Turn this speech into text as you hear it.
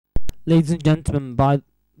Ladies and gentlemen,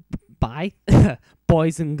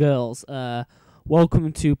 boys and girls,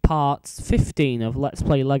 welcome to part 15 of Let's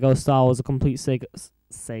Play Lego Star Wars: A Complete Saga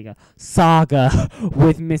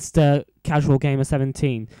with Mr. Casual Gamer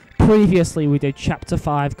 17. Previously, we did Chapter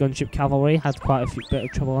 5, Gunship Cavalry, had quite a bit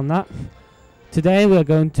of trouble on that. Today, we're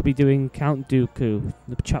going to be doing Count Dooku,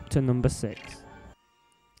 the chapter number 6.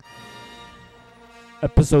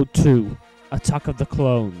 Episode 2, Attack of the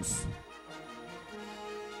Clones.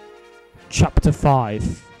 Chapter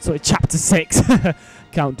 5. Sorry, Chapter 6.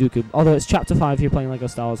 Count Dooku. Although it's Chapter 5 if you're playing Lego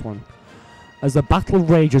Star Wars 1. As the battle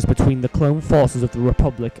rages between the clone forces of the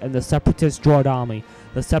Republic and the Separatist droid army,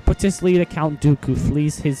 the Separatist leader Count Dooku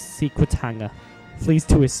flees to his secret hangar.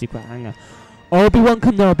 Obi-Wan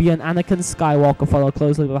Kenobi and Anakin Skywalker follow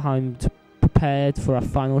closely behind, prepared for a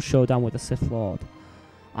final showdown with the Sith Lord.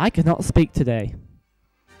 I cannot speak today.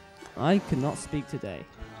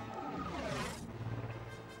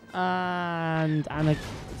 And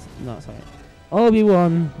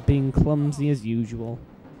Obi-Wan being clumsy as usual.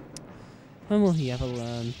 When will he ever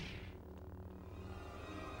learn?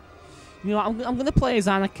 You know, I'm gonna play as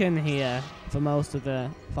Anakin here for most of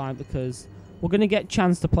the fight because we're gonna get a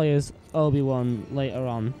chance to play as Obi-Wan later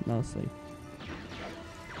on, mostly.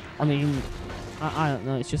 I mean, I don't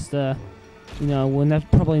know. It's just you know, we're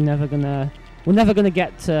never gonna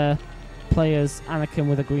get to play as Anakin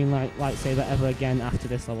with a green lightsaber ever again after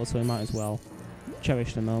this level, so we might as well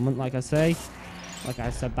cherish the moment, like I said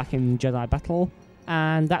back in Jedi Battle.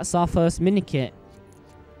 And that's our first mini-kit.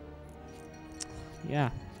 Yeah.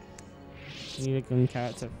 We need a gun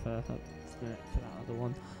character for that other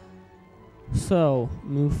one. So,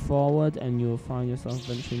 move forward and you'll find yourself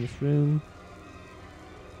eventually in this room.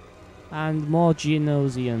 And more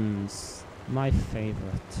Geonosians. My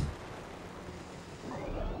favourite.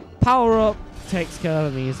 Power up takes care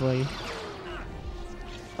of them easily.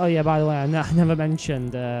 Oh yeah, by the way, I never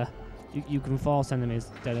mentioned you can force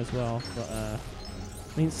enemies dead as well. But I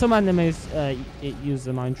mean, some enemies it uses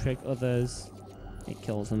a mind trick, others it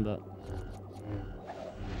kills them. But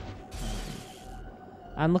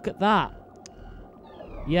and look at that.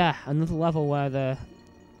 Yeah, another level where the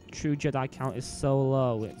true Jedi count is so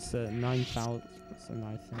low. It's 9,000.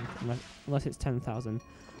 I think, unless it's 10,000.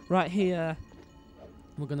 Right here.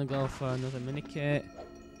 We're gonna go for another mini kit,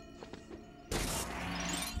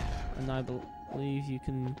 and I believe you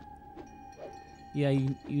can. Yeah,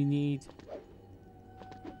 you need.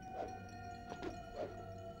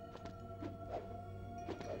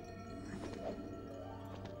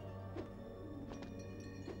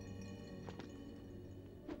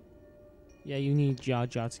 Yeah, you need Jar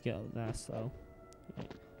Jar to get up there. So, yeah.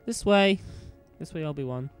 This way,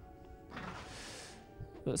 Obi-Wan.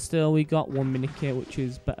 But still, we got one mini kit, which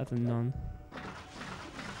is better than none.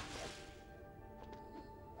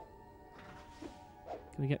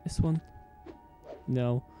 Can we get this one?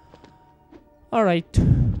 No. Alright.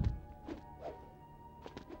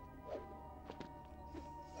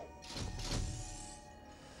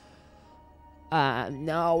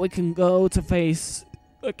 Now we can go to face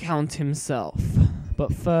the Count himself.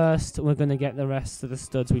 But first, we're going to get the rest of the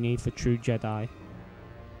studs we need for True Jedi.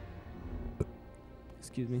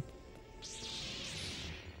 Excuse me.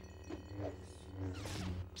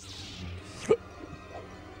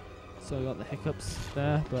 So I got the hiccups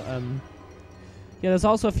there, but yeah, there's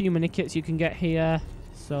also a few mini kits you can get here.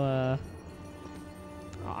 So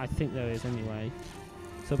I think there is anyway.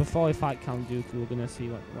 So before we fight Count Dooku, we're gonna see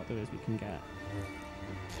what there is we can get.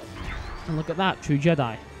 And look at that, True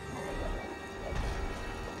Jedi.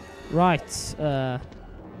 Right.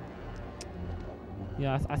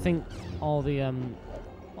 Yeah, I think all the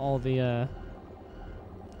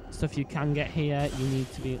stuff you can get here, you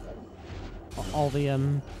need to be all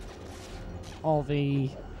the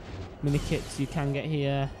mini kits you can get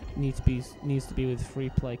here needs to be with free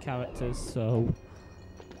play characters, so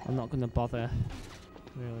I'm not gonna bother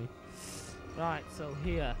really. Right, so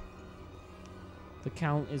here the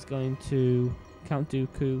Count is going to Count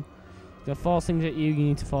Dooku. They're forcing at you, you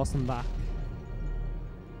need to force them back.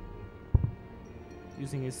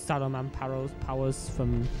 Using his Saruman powers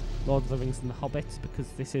from Lord of the Rings and the Hobbit, because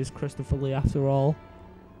this is Christopher Lee after all.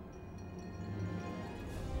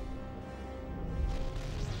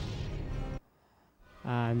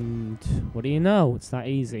 And what do you know? It's that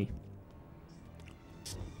easy.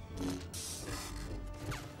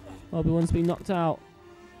 Obi-Wan's been knocked out.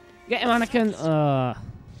 Get him, Anakin!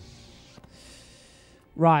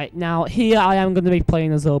 Right, now here I am going to be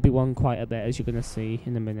playing as Obi-Wan quite a bit, as you're going to see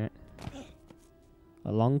in a minute.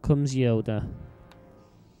 Along comes Yoda.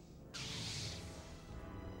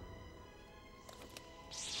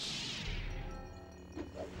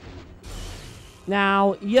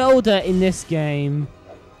 Now, Yoda in this game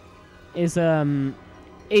is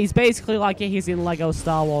he's basically like he's in Lego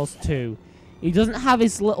Star Wars 2. He doesn't have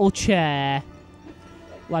his little chair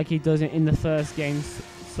like he does in the first game.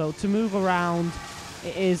 So to move around,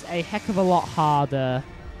 it is a heck of a lot harder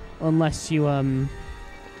unless you have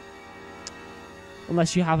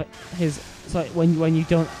his when he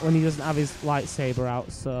doesn't have his lightsaber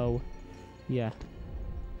out. So yeah.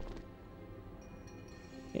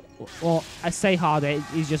 Well, I say harder,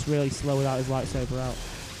 he's just really slow without his lightsaber out.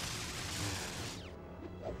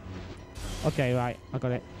 Okay, right, I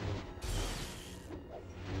got it.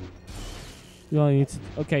 You only need to,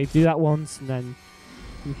 okay, do that once and then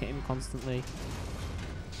you hit him constantly.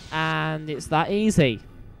 And it's that easy.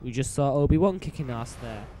 We just saw Obi-Wan kicking ass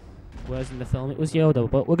there. Whereas in the film it was Yoda,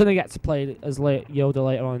 but we're going to get to play as Yoda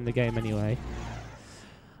later on in the game anyway.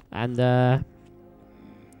 And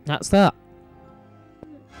that's that.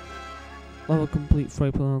 Level complete,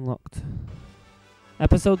 free play unlocked.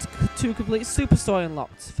 Episode 2 complete, super story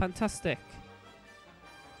unlocked. Fantastic.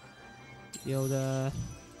 Yoda.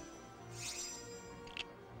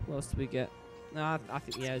 What else do we get? No, I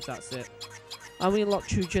think, yeah, that's it. And we unlock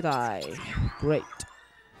True Jedi. Great.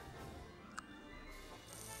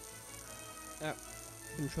 Yep.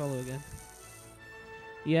 Controller again.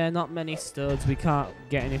 Yeah, not many studs. We can't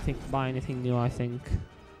get anything, buy anything new, I think.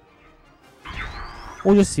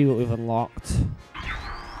 We'll just see what we've unlocked.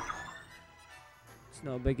 It's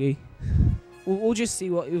no biggie. We'll just see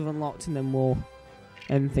what we've unlocked and then we'll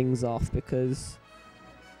end things off because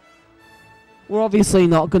we're obviously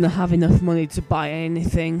not going to have enough money to buy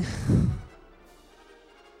anything.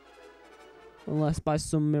 Unless by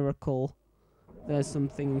some miracle there's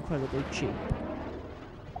something incredibly cheap.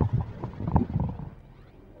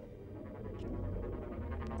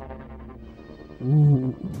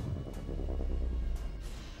 Ooh.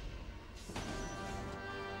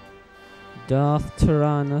 Darth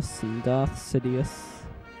Tyrannus and Darth Sidious.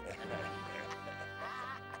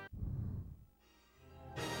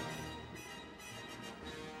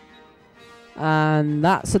 And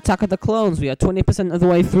that's Attack of the Clones. We are 20% of the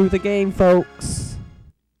way through the game, folks.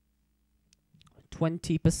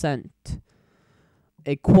 20%.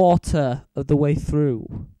 A quarter of the way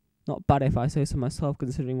through. Not bad if I say so myself,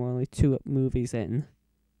 considering we're only 2 movies in.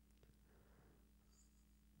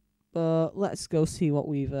 But let's go see what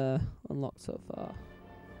we've unlocked so far.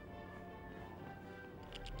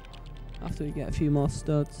 After we get a few more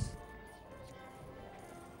studs.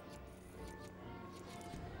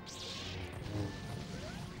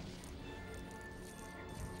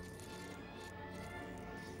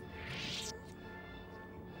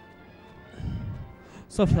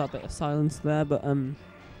 Sorry for that bit of silence there, but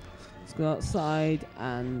let's go outside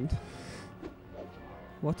and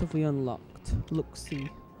what have we unlocked? Look, see.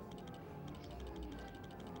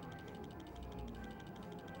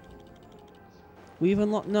 We've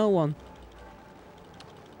unlocked no one.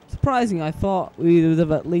 Surprising, I thought we would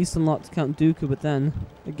have at least unlocked Count Dooku, but then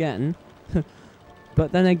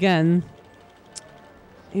again,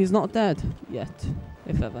 he's not dead yet,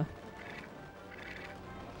 if ever.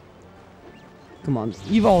 Come on,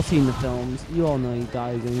 you've all seen the films. You all know he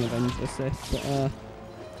dies in Revenge of the Sith, but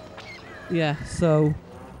yeah. So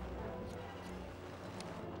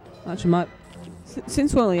actually,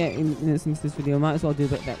 since we're only 8 minutes into this video, I might as well do a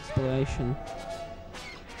bit of exploration.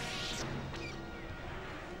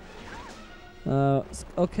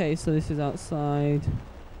 Okay, so this is outside.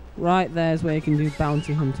 Right there's where you can do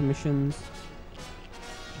bounty hunter missions.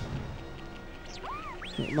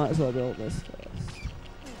 Might as well do all this first.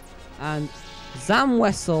 And Zam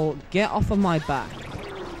Wessel, get off of my back.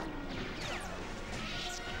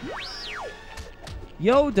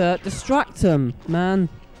 Yoda, distract him, man.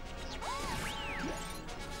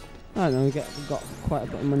 I don't know, we've got quite a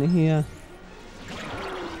bit of money here.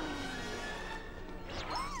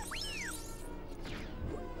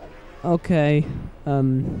 Okay, yeah,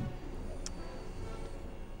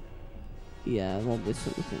 well, this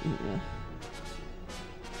sort of thing, yeah.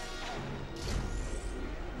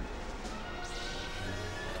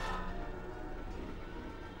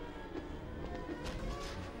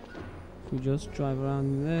 We just drive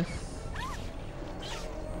around this.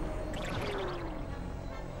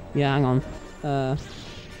 Yeah, hang on.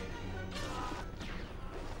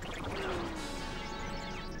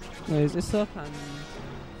 Raise this up and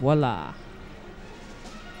voila.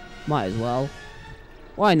 Might as well.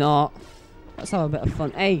 Why not? Let's have a bit of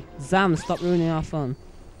fun. Hey, Zam, stop ruining our fun.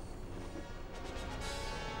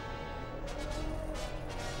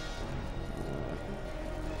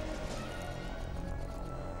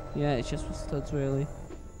 Yeah, it's just for studs, really.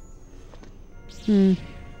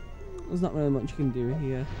 there's not really much you can do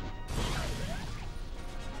here.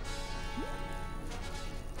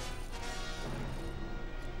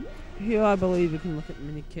 Here I believe you can look at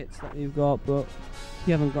mini kits that you've got, but if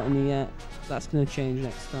you haven't got any yet, that's going to change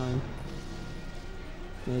next time.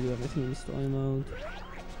 Maybe everything in story mode.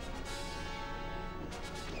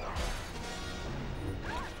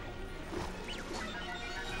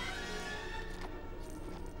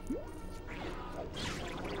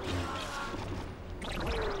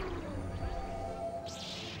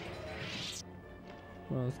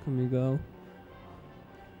 Where else can we go?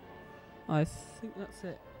 I think that's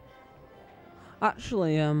it.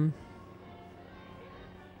 Actually,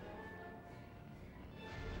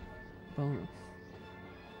 bonus.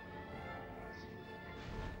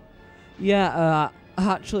 Yeah,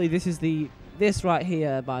 actually this right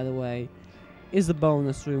here, by the way, is the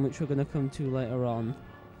bonus room, which we're going to come to later on.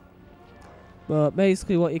 But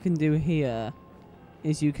basically what you can do here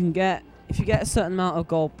is you can get, if you get a certain amount of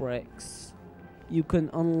gold bricks, you can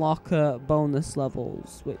unlock bonus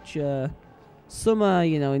levels, which some are,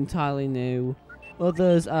 you know, entirely new.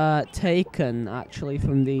 Others are taken, actually,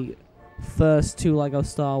 from the first 2 LEGO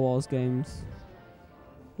Star Wars games.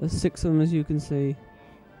 There's 6 of them, as you can see.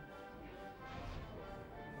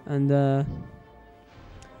 And,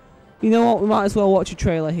 you know what? We might as well watch a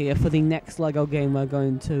trailer here for the next LEGO game we're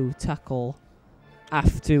going to tackle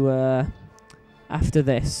after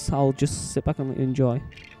this. I'll just sit back and let you enjoy.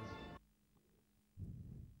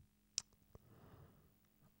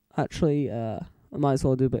 Actually, I might as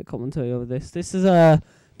well do a bit of commentary over this. This is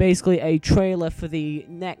basically a trailer for the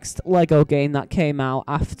next LEGO game that came out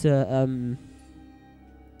after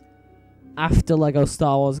LEGO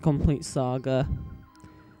Star Wars Complete Saga.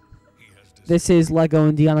 This is LEGO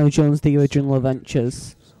Indiana Jones: The Original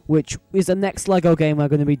Adventures, which is the next LEGO game we're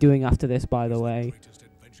going to be doing after this, by the way.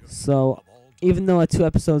 So, even though we're 2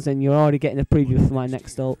 episodes in, you're already getting a preview for my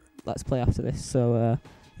next Let's Play after this. So,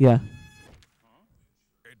 yeah.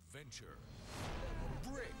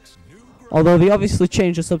 Although they obviously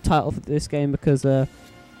changed the subtitle for this game because,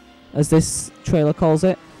 as this trailer calls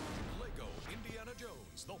it,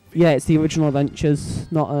 yeah, it's The Original Adventures,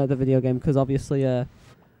 not the video game, because obviously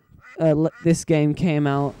this game came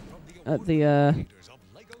out at around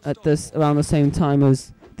the same time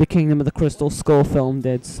as the Kingdom of the Crystal Skull film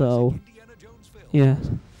did. So, yeah.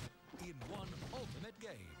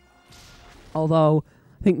 Although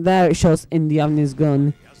I think there it shows Indy having his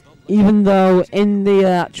gun. Even though in the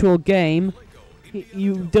actual game,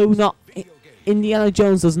 you do not... Indiana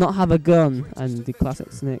Jones does not have a gun. And the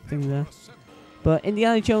classic snake thing there. But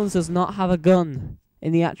Indiana Jones does not have a gun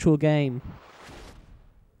in the actual game.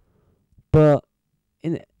 But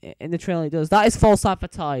in the trailer it does. That is false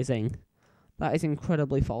advertising. That is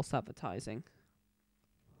incredibly false advertising.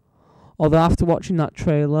 Although after watching that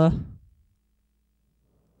trailer...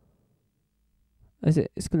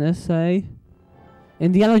 It's going to say...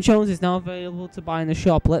 Indiana Jones is now available to buy in the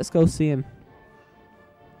shop. Let's go see him.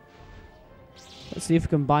 Let's see if we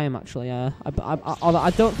can buy him, actually. I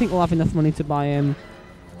don't think we'll have enough money to buy him.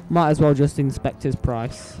 Might as well just inspect his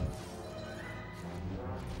price.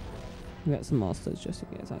 Get some monsters just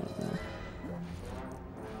in case. I don't know.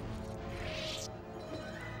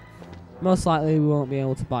 Most likely we won't be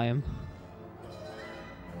able to buy him.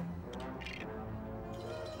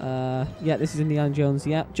 Yeah, this is Indiana Jones.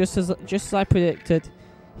 Yeah, just as I predicted,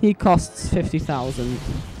 he costs 50,000.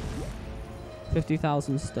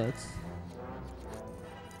 50,000 studs.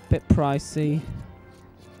 Bit pricey.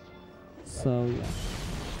 So yeah.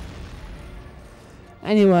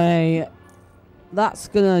 Anyway, that's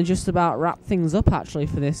gonna just about wrap things up actually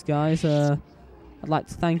for this, guys. I'd like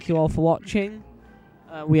to thank you all for watching.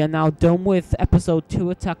 We are now done with episode 2,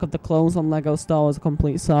 Attack of the Clones on LEGO Star Wars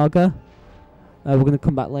Complete Saga. We're going to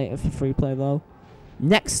come back later for free play though.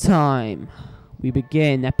 Next time, we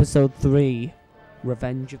begin episode 3,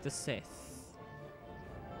 Revenge of the Sith.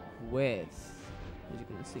 With, as you're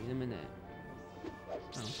going to see in a minute.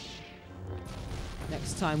 Oh.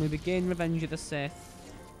 Next time we begin Revenge of the Sith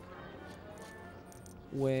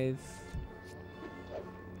with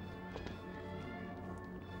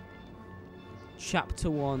Chapter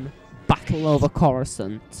 1, Battle over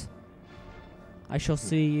Coruscant. I shall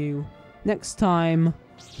see you next time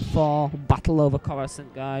for Battle over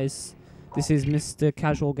Coruscant, guys. This is Mr.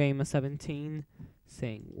 Casual Gamer 17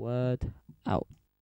 saying word out.